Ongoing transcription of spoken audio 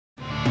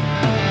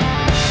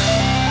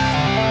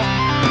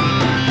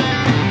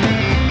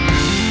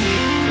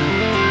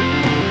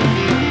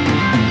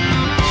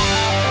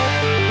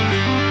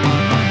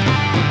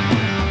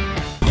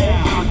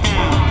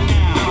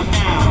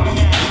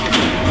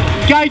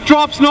Straight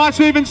drops, nice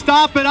even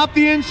start, but up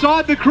the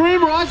inside, the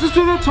cream rises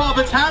to the top.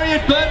 It's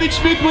Harriet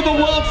Burbage-Smith with the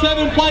World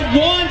 7 plate,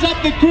 winds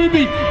up the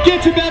groupie,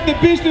 gets about the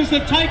business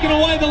of taking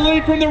away the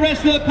lead from the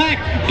rest of the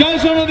pack,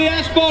 goes onto the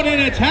asphalt,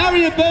 and it's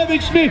Harriet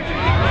Burbage-Smith.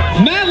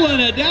 Madeline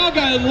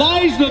Hidalgo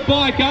lays the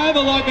bike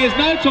over like there's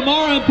no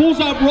tomorrow and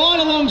pulls up right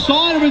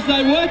alongside her as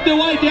they work their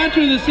way down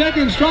through the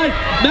second straight.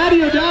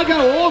 Maddie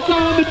Hidalgo also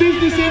on the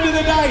business end of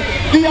the day.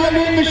 The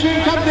OM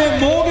machine comes there,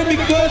 Morgan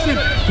McPherson,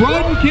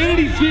 Broden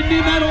Kennedy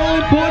sitting in that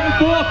all-important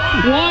fourth,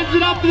 winds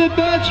it up to the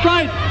third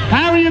straight.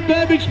 Harriet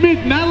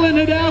Burbage-Smith, Madeline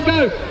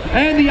Hidalgo,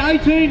 and the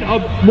 18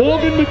 of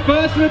Morgan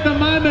McPherson at the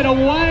moment,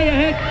 away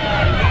ahead.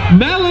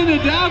 Madeline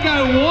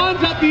Hidalgo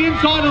winds up the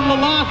inside of the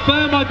last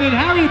berm. I think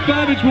Harriet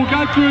Burbage will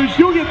go through.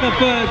 She'll get the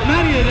first.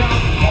 Maddie Hidalgo.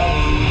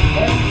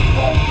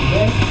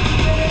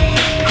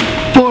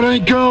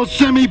 14 girls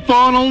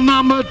semi-final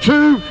number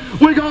 2.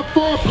 We got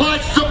 4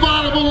 places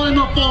available in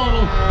the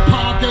final.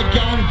 Parker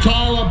Gunn,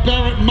 Taylor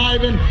Barrett,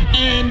 Maven,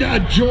 and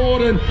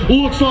Jordan.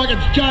 Looks like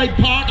it's Jade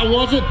Parker,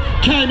 was it?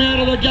 Came out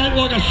of the gate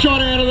like a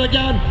shot out of the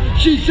gun.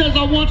 She says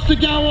I wants to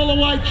go all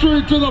the way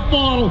through to the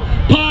final.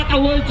 Parker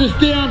leads us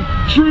down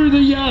through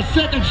the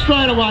second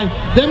straightaway.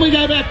 Then we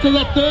go back to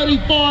the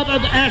 35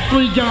 of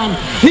Ashley Gunn.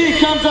 Here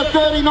comes the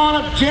 39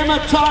 of Gemma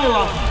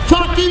Taylor.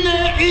 Tucked in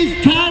there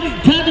is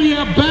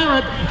Tavia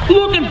Barrett,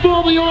 looking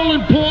for the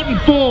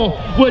all-important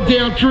 4. We're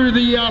down through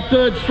the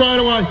third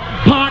straightaway.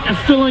 Parker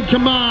still in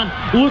command.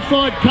 Looks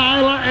like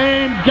Taylor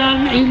and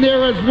Gunn in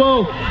there as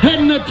well.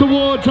 Heading it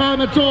towards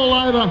home. It's all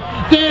over.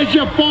 There's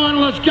your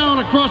finalists going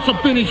across the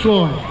finish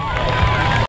line.